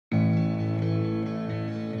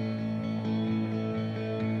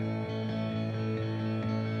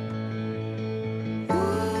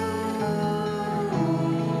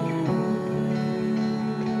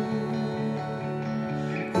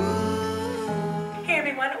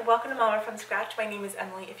everyone, welcome to Momma from Scratch. My name is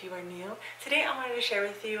Emily if you are new. Today I wanted to share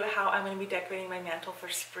with you how I'm going to be decorating my mantle for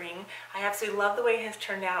spring. I absolutely love the way it has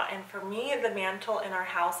turned out, and for me the mantle in our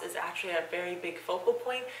house is actually a very big focal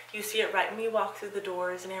point. You see it right when you walk through the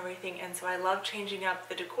doors and everything, and so I love changing up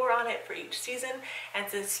the decor on it for each season. And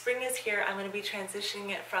since spring is here, I'm going to be transitioning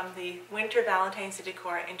it from the winter Valentine's Day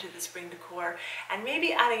decor into the spring decor, and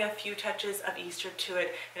maybe adding a few touches of Easter to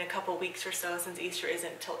it in a couple weeks or so, since Easter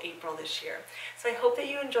isn't until April this year. So I hope that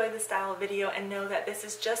you enjoyed this style of video and know that this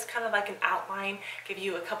is just kind of like an outline, give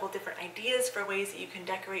you a couple different ideas for ways that you can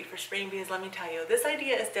decorate for spring, because let me tell you, this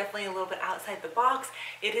idea is definitely a little bit outside the box.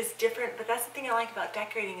 It is different, but that's the thing I like about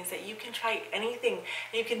decorating, is that you can try anything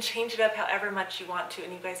and you can change it up however much you want to,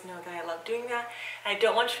 and you guys know that I love doing that. And I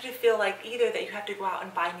don't want you to feel like either that you have to go out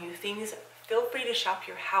and buy new things. Feel free to shop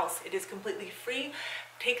your house. It is completely free.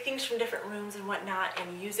 Take things from different rooms and whatnot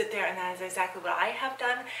and use it there, and that is exactly what I have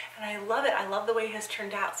done, and I love it. I love the way it has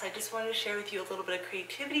turned out, so I just wanted to share with you a little bit of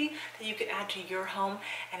creativity that you can add to your home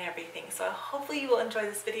and everything. So hopefully you will enjoy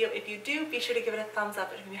this video. If you do, be sure to give it a thumbs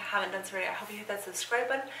up, and if you haven't done so already, I hope you hit that subscribe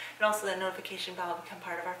button and also that notification bell to become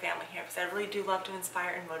part of our family here, because I really do love to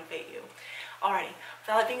inspire and motivate you. Alrighty, with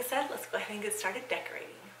all that being said, let's go ahead and get started decorating.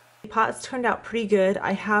 The pots turned out pretty good.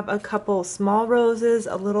 I have a couple small roses,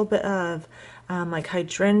 a little bit of like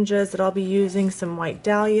hydrangeas that I'll be using, some white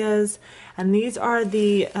dahlias, and these are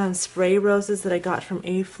the spray roses that I got from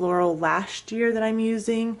A Floral last year that I'm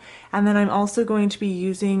using. And then I'm also going to be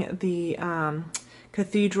using the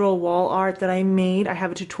cathedral wall art that I made. I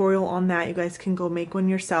have a tutorial on that. You guys can go make one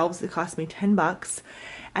yourselves. It cost me 10 bucks.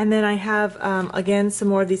 And then I have again some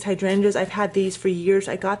more of these hydrangeas. I've had these for years.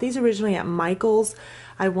 I got these originally at Michael's,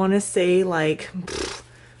 I want to say like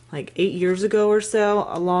 8 years ago or so,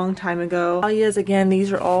 a long time ago. Dahlias, again,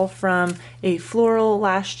 these are all from A Floral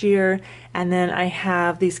last year. And then I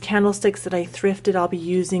have these candlesticks that I thrifted I'll be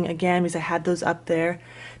using again because I had those up there.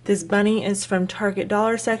 This bunny is from Target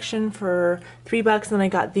dollar section for 3 bucks, and then I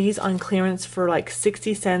got these on clearance for like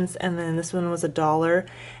 60 cents, and then this one was $1.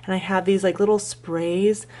 And I have these like little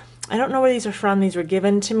sprays. I don't know where these are from. These were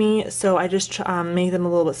given to me, so I just made them a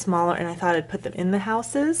little bit smaller, and I thought I'd put them in the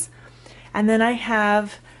houses. And then I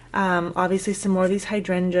have obviously some more of these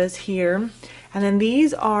hydrangeas here. And then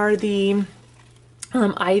these are the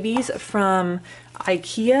ivies from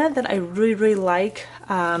IKEA that I really like.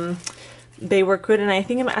 They work good, and I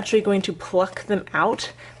think I'm actually going to pluck them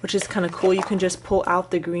out, which is kind of cool. You can just pull out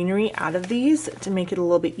the greenery out of these to make it a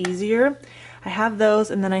little bit easier. I have those,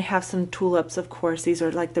 and then I have some tulips, of course. These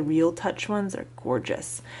are like the Real Touch ones. They're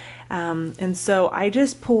gorgeous. And so I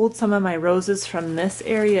just pulled some of my roses from this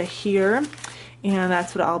area here, and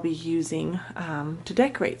that's what I'll be using to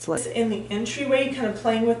decorate. So in the entryway, kind of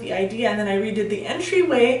playing with the idea, and then I redid the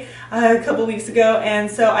entryway a couple weeks ago,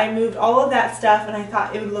 and so I moved all of that stuff, and I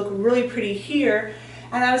thought it would look really pretty here.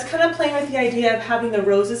 And I was kind of playing with the idea of having the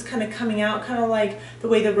roses kind of coming out, kind of like the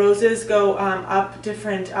way the roses go up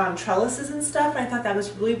different trellises and stuff, and I thought that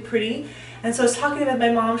was really pretty. And so I was talking with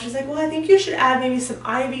my mom. She's like, well, I think you should add maybe some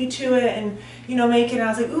ivy to it and, you know, make it, and I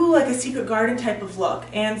was like, ooh, like a secret garden type of look.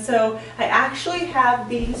 And so I actually have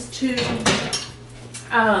these two,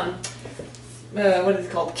 what is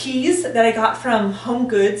it called, keys that I got from Home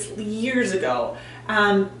Goods years ago.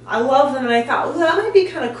 I love them, and I thought, well, that might be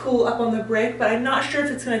kind of cool up on the brick, but I'm not sure if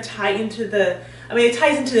it's going to tie into the, I mean, it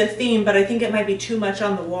ties into the theme, but I think it might be too much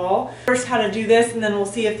on the wall. First, how to do this, and then we'll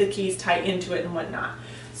see if the keys tie into it and whatnot.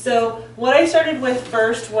 So what I started with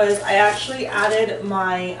first was I actually added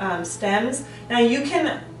my stems. Now you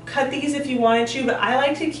can cut these if you wanted to, but I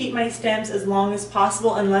like to keep my stems as long as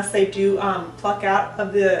possible unless they do pluck out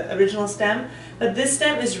of the original stem. But this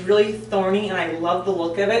stem is really thorny, and I love the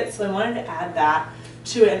look of it, so I wanted to add that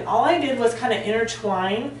to it. And all I did was kind of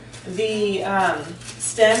intertwine the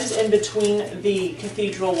stems in between the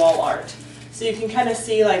cathedral wall art. So you can kind of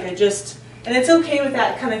see, like, and it's okay with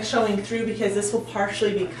that kind of showing through because this will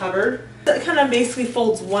partially be covered. It kind of basically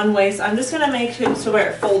folds one way, so I'm just going to make it so where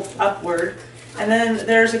it folds upward. And then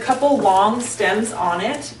there's a couple long stems on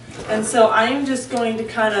it, and so I'm just going to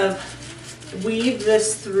kind of weave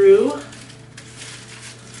this through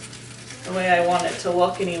the way I want it to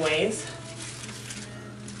look anyways.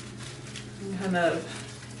 Kind of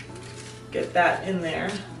get that in there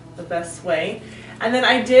the best way. And then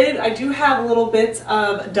I do have little bits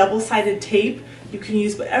of double-sided tape. You can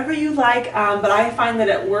use whatever you like, but I find that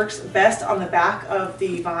it works best on the back of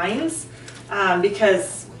the vines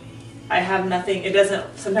because I have nothing,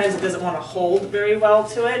 sometimes it doesn't want to hold very well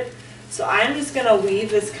to it. So I'm just going to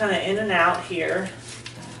weave this kind of in and out here.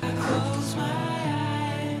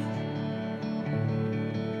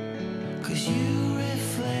 You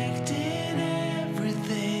reflect in everything.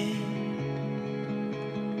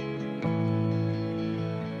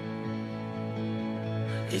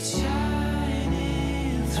 It's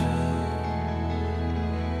shining through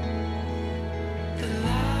the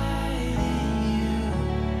light in you.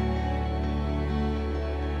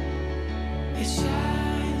 It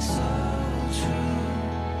shines so true.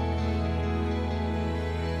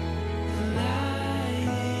 The light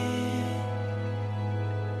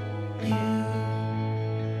in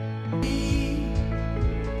you.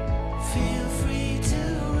 Feel free to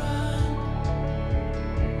run.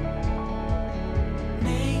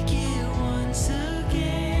 Make it once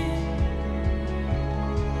again.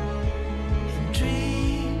 And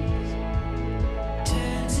dreams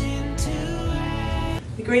turns into action.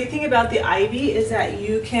 The great thing about the ivy is that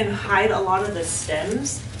you can hide a lot of the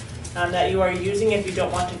stems that you are using if you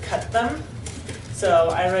don't want to cut them. So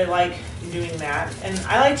I really like doing that. And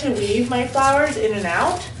I like to weave my flowers in and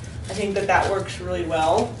out. I think that that works really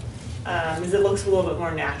well because it looks a little bit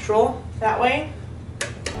more natural that way.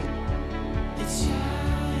 It's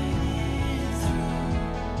shining through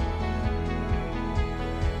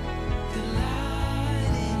the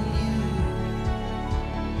light in you.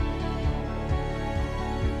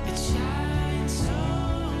 It shines so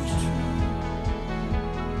true.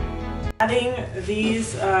 Adding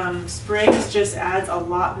these sprigs just adds a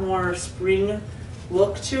lot more spring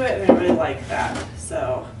look to it, and I really like that.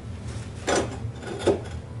 So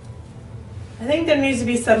I think there needs to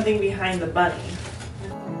be something behind the bunny.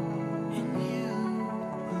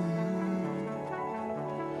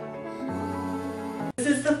 This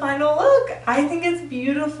is the final look. I think it's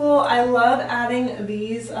beautiful. I love adding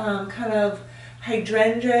these kind of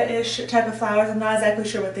hydrangea-ish type of flowers. I'm not exactly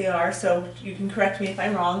sure what they are, so you can correct me if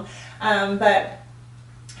I'm wrong. But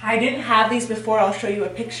I didn't have these before. I'll show you a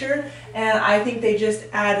picture, and I think they just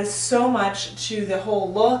add so much to the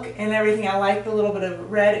whole look and everything. I like the little bit of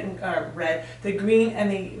red and the green and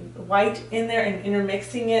the white in there and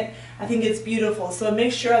intermixing it. I think it's beautiful. So a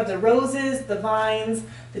mixture of the roses, the vines,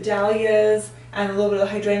 the dahlias, and a little bit of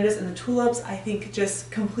hydrangeas and the tulips, I think just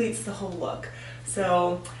completes the whole look.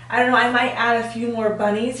 So I don't know, I might add a few more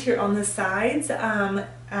bunnies here on the sides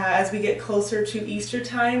as we get closer to Easter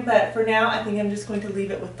time, but for now I think I'm just going to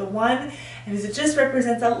leave it with the one, and it just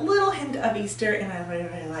represents a little hint of Easter, and I really,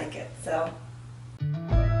 really like it. So